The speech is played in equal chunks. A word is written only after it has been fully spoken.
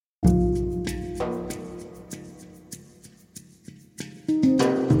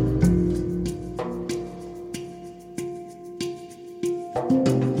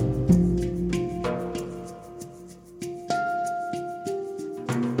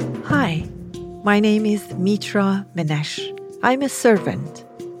My name is Mitra Manesh. I'm a servant.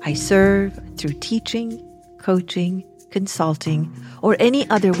 I serve through teaching, coaching, consulting, or any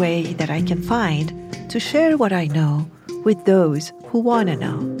other way that I can find to share what I know with those who want to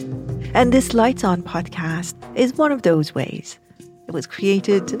know. And this Lights On podcast is one of those ways. It was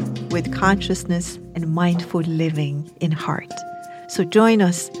created with consciousness and mindful living in heart. So join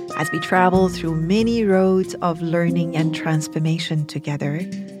us as we travel through many roads of learning and transformation together.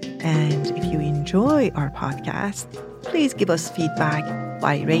 And if you enjoy our podcast, please give us feedback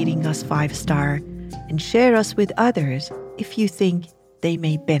by rating us 5-star and share us with others if you think they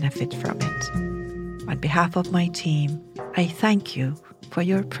may benefit from it. On behalf of my team, I thank you for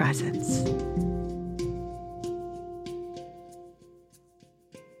your presence.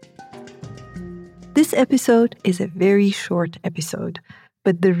 This episode is a very short episode,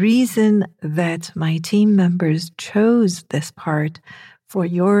 but the reason that my team members chose this part for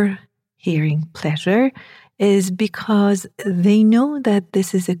your hearing pleasure is because they know that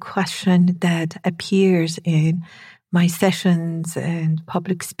this is a question that appears in my sessions and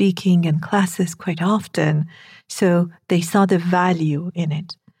public speaking and classes quite often. So they saw the value in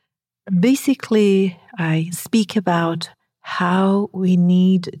it. Basically, I speak about how we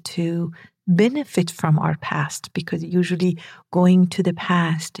need to benefit from our past, because usually going to the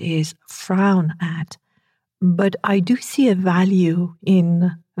past is frowned at. But I do see a value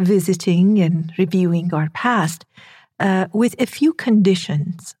in visiting and reviewing our past with a few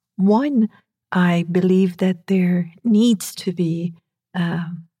conditions. One, I believe that there needs to be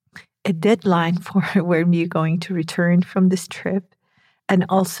a deadline for when we're going to return from this trip. And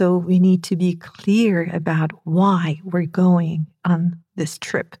also, we need to be clear about why we're going on this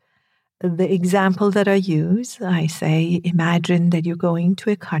trip. The example that I use, I say, imagine that you're going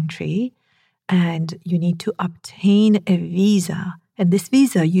to a country and you need to obtain a visa. And this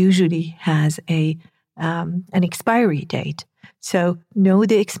visa usually has an expiry date. So know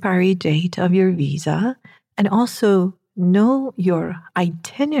the expiry date of your visa and also know your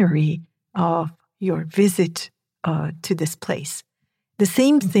itinerary of your visit to this place. The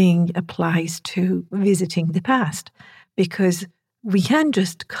same thing applies to visiting the past, because we can't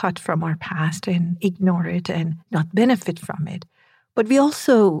just cut from our past and ignore it and not benefit from it. But we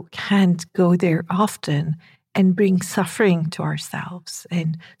also can't go there often and bring suffering to ourselves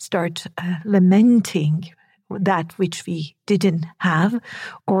and start lamenting that which we didn't have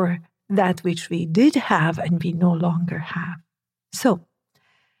or that which we did have and we no longer have. So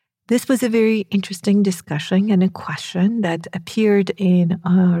this was a very interesting discussion and a question that appeared in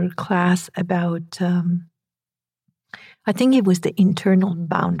our class about, I think it was the internal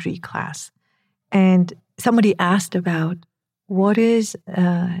boundary class. And somebody asked about what is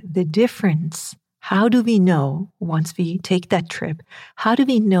the difference? How do we know once we take that trip? How do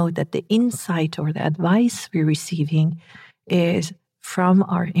we know that the insight or the advice we're receiving is from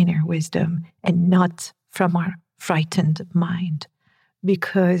our inner wisdom and not from our frightened mind?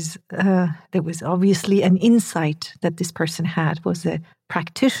 Because there was obviously an insight that this person had, was a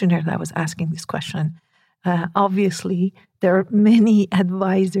practitioner that was asking this question. Obviously, there are many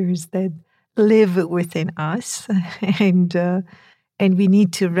advisors that live within us, and we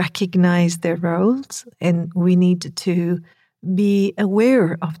need to recognize their roles, and we need to be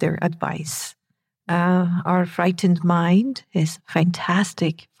aware of their advice. Our frightened mind is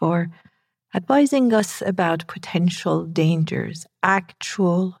fantastic for advising us about potential dangers,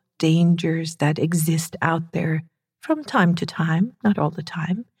 actual dangers that exist out there from time to time, not all the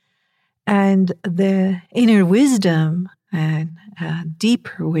time. And the inner wisdom and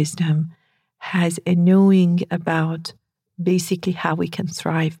deeper wisdom has a knowing about basically how we can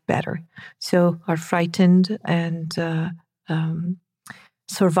thrive better. So our frightened and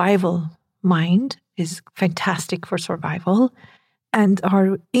survival mind is fantastic for survival. And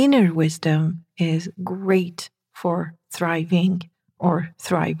our inner wisdom is great for thriving, or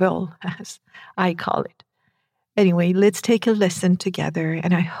thrival, as I call it. Anyway, let's take a listen together,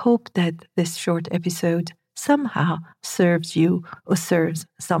 and I hope that this short episode somehow serves you or serves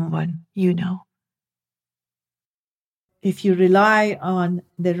someone you know. If you rely on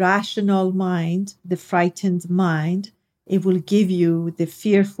the rational mind, the frightened mind, it will give you the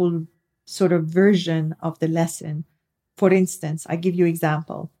fearful sort of version of the lesson. For instance, I give you an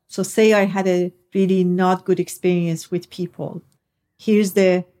example. So say I had a really not good experience with people. Here's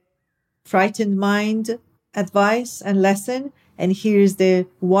the frightened mind advice and lesson, and here's the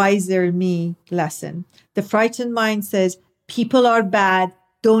wiser me lesson. The frightened mind says, people are bad,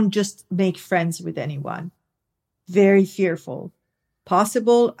 don't just make friends with anyone. Very fearful.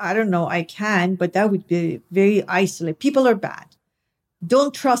 Possible, I don't know, I can, but that would be very isolated. People are bad.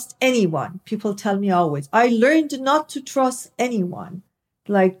 don't trust anyone. People tell me always, I learned not to trust anyone.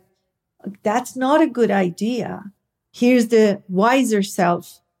 Like, that's not a good idea. Here's the wiser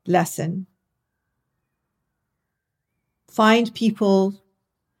self lesson. Find people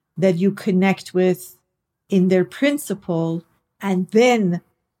that you connect with in their principle, and then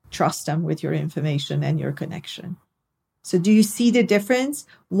trust them with your information and your connection. So do you see the difference?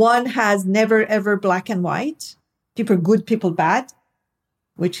 One has never, ever black and white. People good, people bad,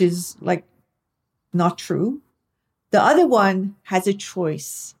 which is like not true. The other one has a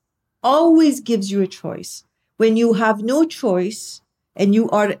choice, always gives you a choice. When you have no choice and you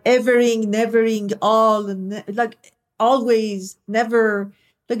are evering, nevering, all, like always, never,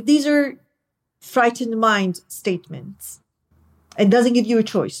 like these are frightened mind statements. It doesn't give you a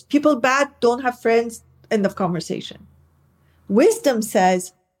choice. People bad, don't have friends, end of conversation. Wisdom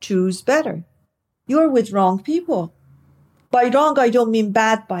says, choose better. You're with wrong people. By wrong, I don't mean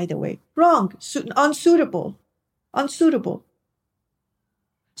bad, by the way. Wrong, unsuitable.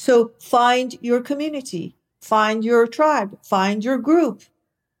 So find your community, find your tribe, find your group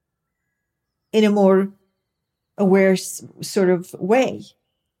in a more aware sort of way,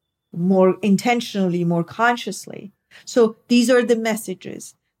 more intentionally, more consciously. So these are the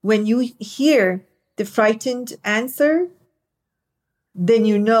messages. When you hear the frightened answer, then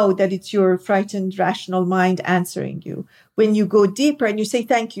you know that it's your frightened, rational mind answering you. When you go deeper and you say,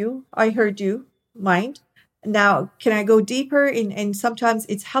 thank you, I heard you, mind. Now, can I go deeper? And sometimes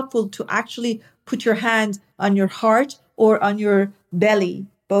it's helpful to actually put your hand on your heart or on your belly.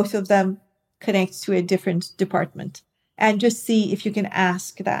 Both of them connect to a different department. And just see if you can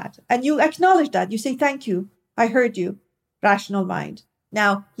ask that. And you acknowledge that. You say, thank you, I heard you, rational mind.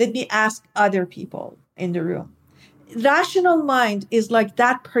 Now, let me ask other people in the room. Rational mind is like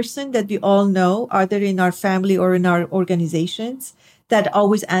that person that we all know, either in our family or in our organizations, that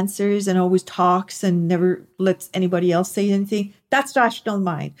always answers and always talks and never lets anybody else say anything. That's rational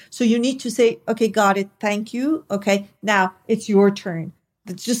mind. So you need to say, okay, got it. Thank you. Okay, now it's your turn.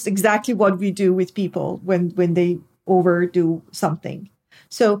 That's just exactly what we do with people when they overdo something.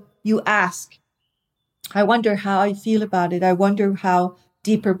 So you ask, I wonder how I feel about it. I wonder how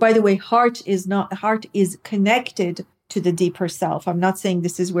deeper. By the way, heart is connected to the deeper self. I'm not saying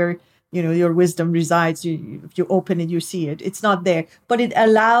this is where, your wisdom resides. If you open it, you see it. It's not there, but it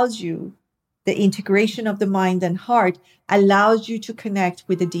allows you, the integration of the mind and heart allows you to connect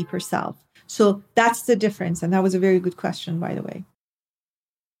with the deeper self. So that's the difference. And that was a very good question, by the way.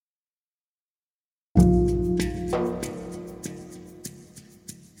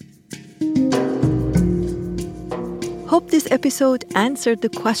 Hope this episode answered the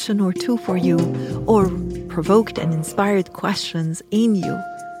question or two for you, or provoked and inspired questions in you.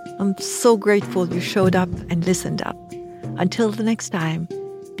 I'm so grateful you showed up and listened up. Until the next time,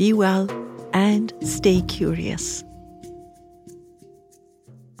 be well and stay curious.